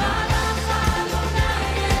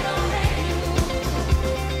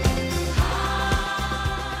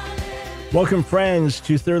 Welcome, friends,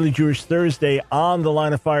 to Thoroughly Jewish Thursday on The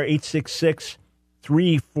Line of Fire,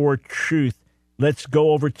 866-34-TRUTH. Let's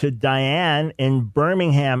go over to Diane in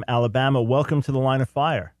Birmingham, Alabama. Welcome to The Line of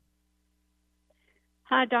Fire.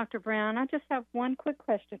 Hi, Dr. Brown. I just have one quick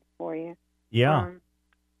question for you. Yeah.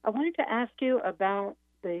 I wanted to ask you about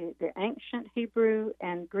the ancient Hebrew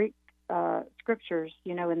and Greek scriptures,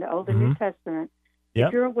 in the Old and New Testament. Yep.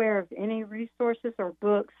 If you're aware of any resources or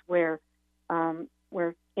books where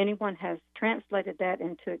anyone has translated that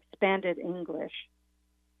into expanded English.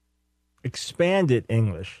 Expanded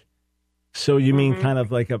English. So you mean kind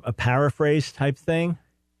of like a paraphrase type thing?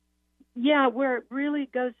 Yeah, where it really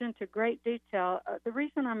goes into great detail. The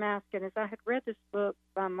reason I'm asking is I had read this book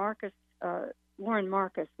by Warren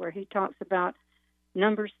Marcus, where he talks about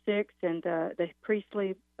number 6 and the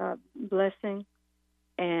priestly blessing,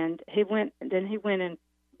 and he went and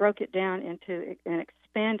broke it down into an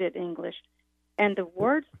expanded English. And the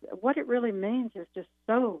words, what it really means is just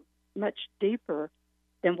so much deeper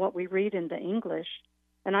than what we read in the English.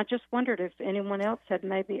 And I just wondered if anyone else had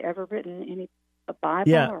maybe ever written a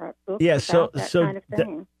Bible or a book about that kind of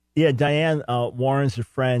thing. Diane, Warren's a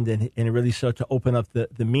friend, and it really started to open up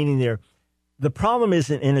the meaning there. The problem is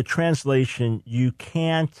in a translation, you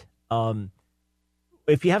can't,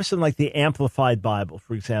 if you have something like the Amplified Bible,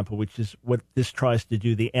 for example, which is what this tries to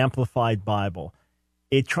do, the Amplified Bible,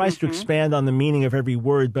 it tries to expand on the meaning of every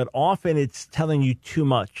word, but often it's telling you too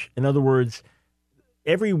much. In other words,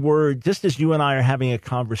 every word, just as you and I are having a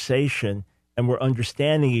conversation and we're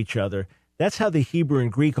understanding each other, that's how the Hebrew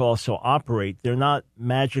and Greek also operate. They're not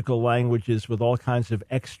magical languages with all kinds of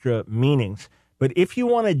extra meanings. But if you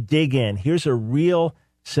want to dig in, here's a real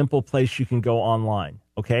simple place you can go online,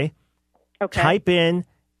 okay? Type in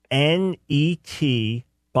NET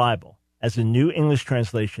Bible as a New English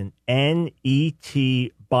translation, NET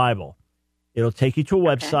Bible. It'll take you to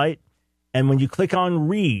a website, and when you click on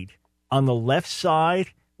read, on the left side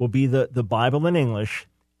will be the Bible in English,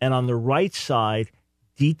 and on the right side,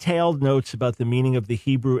 detailed notes about the meaning of the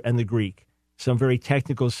Hebrew and the Greek. Some very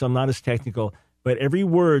technical, some not as technical. But every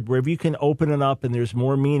word, wherever you can open it up and there's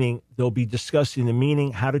more meaning, they'll be discussing the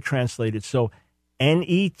meaning, how to translate it. So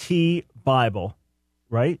NET Bible,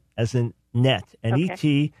 right, as in net,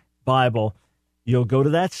 NET Bible. You'll go to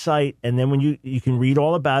that site, and then when you can read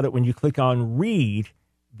all about it. When you click on read,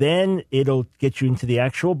 then it'll get you into the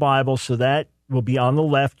actual Bible. So that will be on the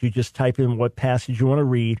left. You just type in what passage you want to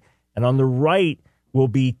read. And on the right will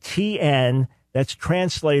be TN, that's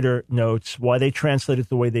translator notes, why they translate it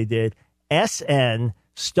the way they did. SN,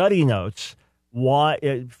 study notes,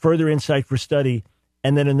 why further insight for study.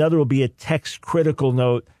 And then another will be a text critical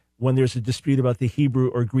note when there's a dispute about the Hebrew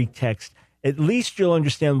or Greek text. At least you'll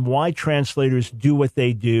understand why translators do what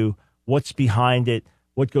they do, what's behind it,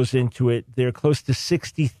 what goes into it. There are close to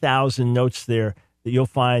 60,000 notes there that you'll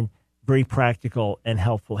find very practical and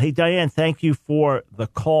helpful. Hey, Diane, thank you for the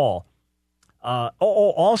call.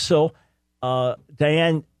 Also,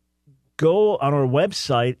 Diane, go on our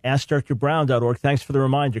website, AskDrBrown.org. Thanks for the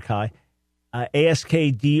reminder, Kai.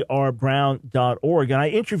 AskDrBrown.org. And I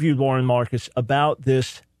interviewed Warren Marcus about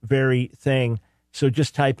this very thing. So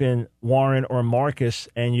just type in Warren or Marcus,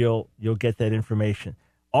 and you'll get that information.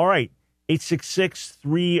 All right,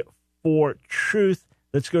 866-34-TRUTH.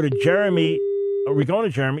 Let's go to Jeremy. Are we going to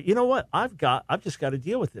Jeremy? You know what? I've just got to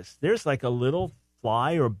deal with this. There's like a little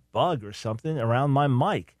fly or bug or something around my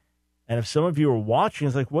mic. And if some of you are watching,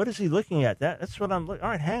 it's like, what is he looking at? That's what I'm looking. All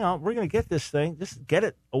right, hang on. We're going to get this thing. Just get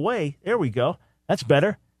it away. There we go. That's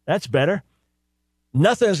better. That's better.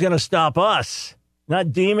 Nothing's going to stop us.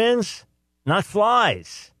 Not demons, not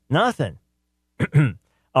flies, nothing.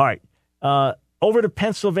 All right. Over to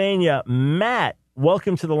Pennsylvania. Matt,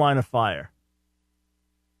 welcome to the Line of Fire.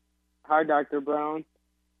 Hi, Dr. Brown.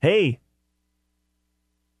 Hey.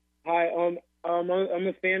 Hi. I'm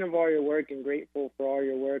a fan of all your work and grateful for all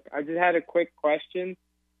your work. I just had a quick question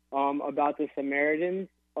about the Samaritans.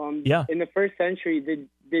 In the first century,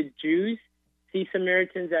 did Jews see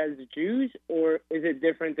Samaritans as Jews, or is it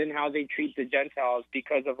different than how they treat the Gentiles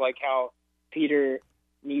because of like how Peter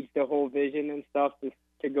needs the whole vision and stuff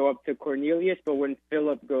to go up to Cornelius, but when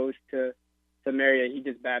Philip goes to Samaria, he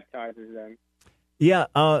just baptizes them? Yeah,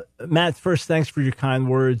 Matt, first, thanks for your kind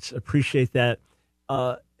words. Appreciate that.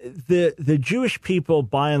 The Jewish people,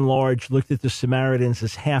 by and large, looked at the Samaritans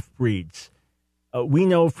as half-breeds. We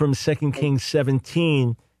know from 2 Kings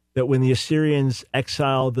 17 that when the Assyrians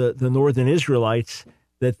exiled the northern Israelites,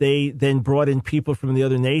 that they then brought in people from the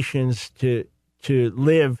other nations to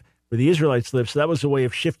live where the Israelites lived. So that was a way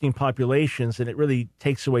of shifting populations, and it really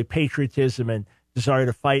takes away patriotism and desire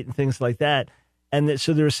to fight and things like that. And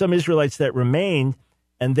so there were some Israelites that remained,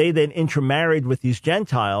 and they then intermarried with these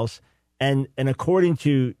Gentiles. And according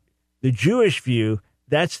to the Jewish view,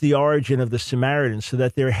 that's the origin of the Samaritans, so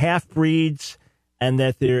that they're half-breeds and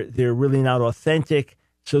that they're really not authentic.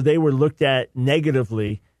 So they were looked at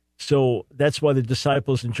negatively. So that's why the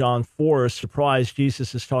disciples in John 4 are surprised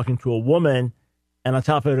Jesus is talking to a woman, and on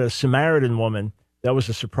top of it, a Samaritan woman. That was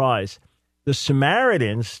a surprise. The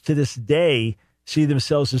Samaritans, to this day, see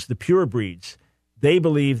themselves as the pure breeds. They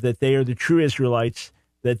believe that they are the true Israelites,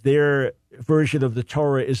 that their version of the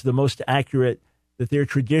Torah is the most accurate, that their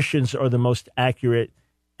traditions are the most accurate,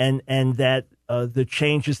 and that the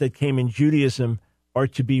changes that came in Judaism are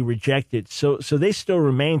to be rejected. So they still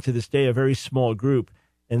remain to this day a very small group.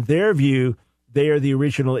 In their view, they are the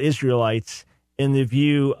original Israelites. In the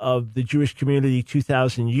view of the Jewish community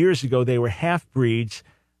 2,000 years ago, they were half-breeds.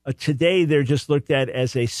 Today, they're just looked at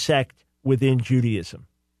as a sect within Judaism.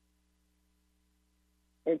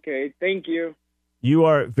 Okay, thank you. You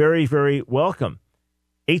are very, very welcome.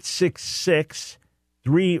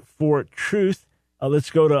 866-34-TRUTH.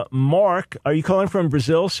 Let's go to Mark. Are you calling from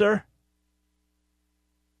Brazil, sir?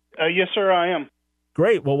 Yes, sir, I am.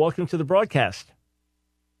 Great. Well, welcome to the broadcast.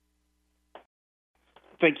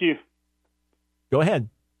 Thank you. Go ahead.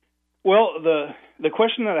 Well, the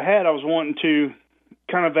question that I had, I was wanting to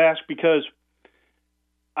kind of ask because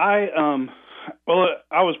I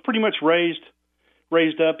was pretty much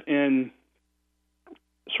raised up in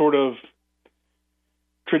sort of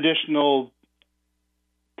traditional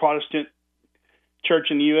Protestant church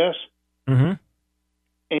in the U.S. Mm-hmm.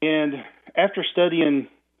 And after studying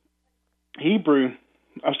Hebrew,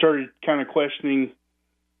 I started kind of questioning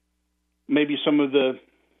maybe some of the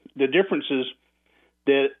differences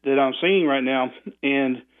that I'm seeing right now.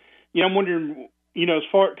 And, I'm wondering, as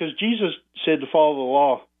far, because Jesus said to follow the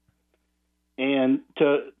law and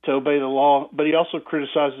to obey the law, but he also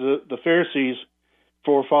criticized the Pharisees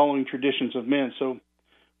for following traditions of men. So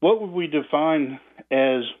what would we define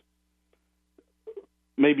as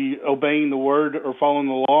maybe obeying the word or following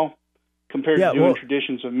the law compared to doing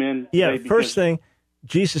traditions of men? Yeah, first thing,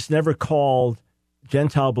 Jesus never called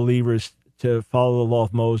Gentile believers to follow the law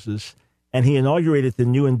of Moses, and he inaugurated the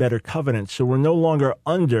new and better covenant. So we're no longer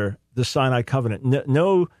under the Sinai covenant.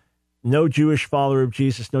 No Jewish follower of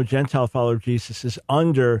Jesus, no Gentile follower of Jesus is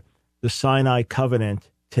under the Sinai covenant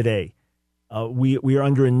today. We are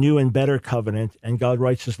under a new and better covenant, and God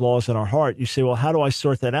writes his laws in our heart. You say, well, how do I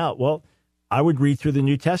sort that out? Well, I would read through the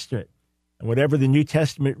New Testament. And whatever the New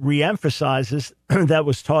Testament reemphasizes that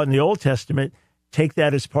was taught in the Old Testament, take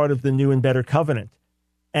that as part of the new and better covenant.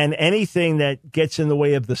 And anything that gets in the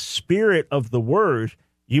way of the spirit of the word,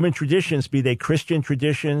 human traditions, be they Christian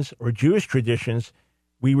traditions or Jewish traditions,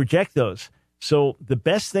 we reject those. So the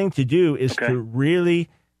best thing to do is to really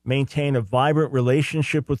maintain a vibrant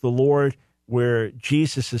relationship with the Lord where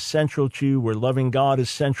Jesus is central to you, where loving God is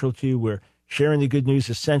central to you, where sharing the good news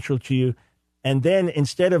is central to you. And then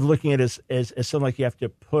instead of looking at it as something like you have to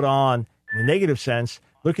put on in a negative sense,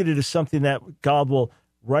 look at it as something that God will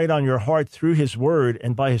write on your heart through his word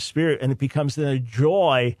and by his spirit, and it becomes then a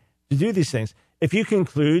joy to do these things. If you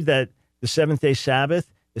conclude that the seventh-day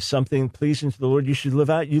Sabbath is something pleasing to the Lord, you should live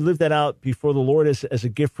that out before the Lord as a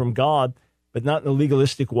gift from God, but not in a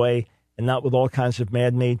legalistic way and not with all kinds of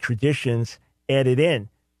man-made traditions added in.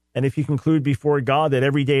 And if you conclude before God that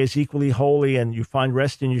every day is equally holy and you find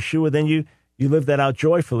rest in Yeshua, then you live that out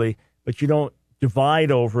joyfully, but you don't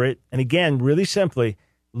divide over it. And again, really simply,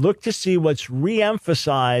 look to see what's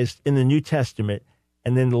reemphasized in the New Testament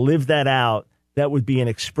and then live that out. That would be an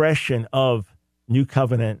expression of New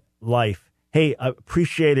Covenant life. Hey, I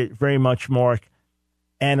appreciate it very much, Mark.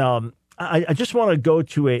 And I just want to go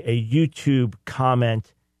to a YouTube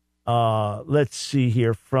comment. Let's see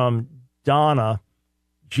here from Donna.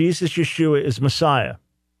 Jesus Yeshua is Messiah.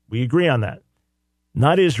 We agree on that.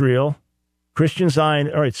 Not Israel. Christian Zion.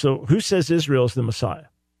 All right, so who says Israel is the Messiah?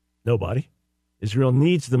 Nobody. Israel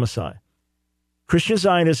needs the Messiah. Christian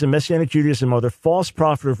Zionism, Messianic Judaism are the false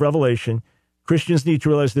prophet of Revelation. Christians need to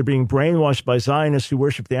realize they're being brainwashed by Zionists who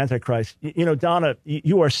worship the Antichrist. Donna,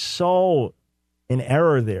 you are so in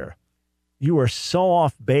error there. You are so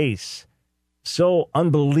off base, so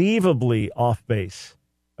unbelievably off base.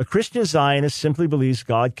 A Christian Zionist simply believes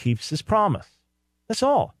God keeps his promise. That's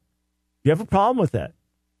all. You have a problem with that?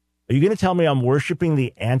 Are you going to tell me I'm worshiping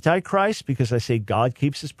the Antichrist because I say God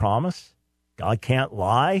keeps his promise? God can't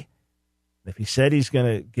lie. If he said he's going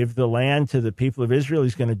to give the land to the people of Israel,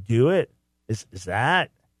 he's going to do it. Is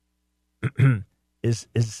that is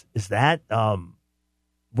that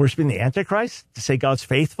worshiping the Antichrist to say God's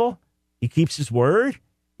faithful? He keeps his word.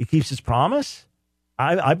 He keeps his promise.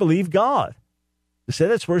 I believe God. To say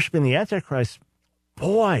that's worshiping the Antichrist,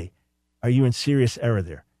 boy, are you in serious error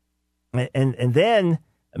there. And then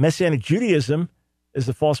Messianic Judaism is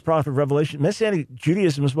the false prophet of Revelation. Messianic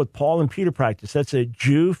Judaism is what Paul and Peter practiced. That's a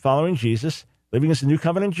Jew following Jesus, living as a new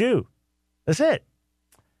covenant Jew. That's it.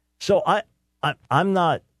 So I'm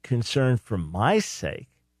not concerned for my sake.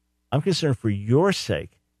 I'm concerned for your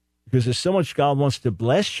sake because there's so much God wants to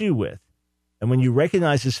bless you with. And when you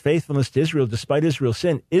recognize his faithfulness to Israel, despite Israel's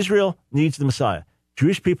sin, Israel needs the Messiah.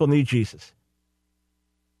 Jewish people need Jesus.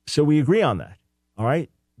 So we agree on that. All right.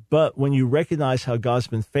 But when you recognize how God's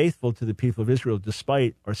been faithful to the people of Israel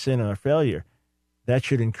despite our sin and our failure, that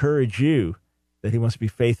should encourage you that he wants to be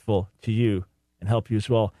faithful to you and help you as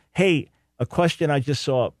well. Hey, a question I just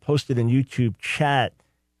saw posted in YouTube chat.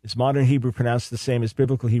 Is modern Hebrew pronounced the same as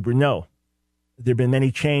biblical Hebrew? No. There have been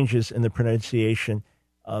many changes in the pronunciation.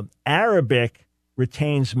 Arabic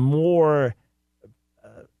retains more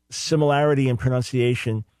similarity in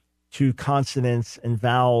pronunciation to consonants and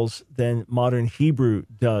vowels than modern Hebrew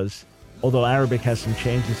does, although Arabic has some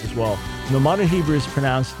changes as well. Modern Hebrew is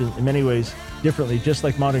pronounced in many ways differently, just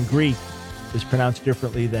like modern Greek is pronounced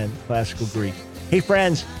differently than classical Greek. Hey,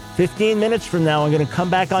 friends, 15 minutes from now, I'm going to come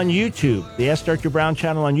back on YouTube, the Ask Dr. Brown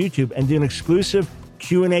channel on YouTube, and do an exclusive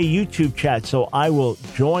Q&A YouTube chat. So I will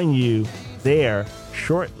join you there.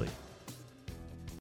 shortly.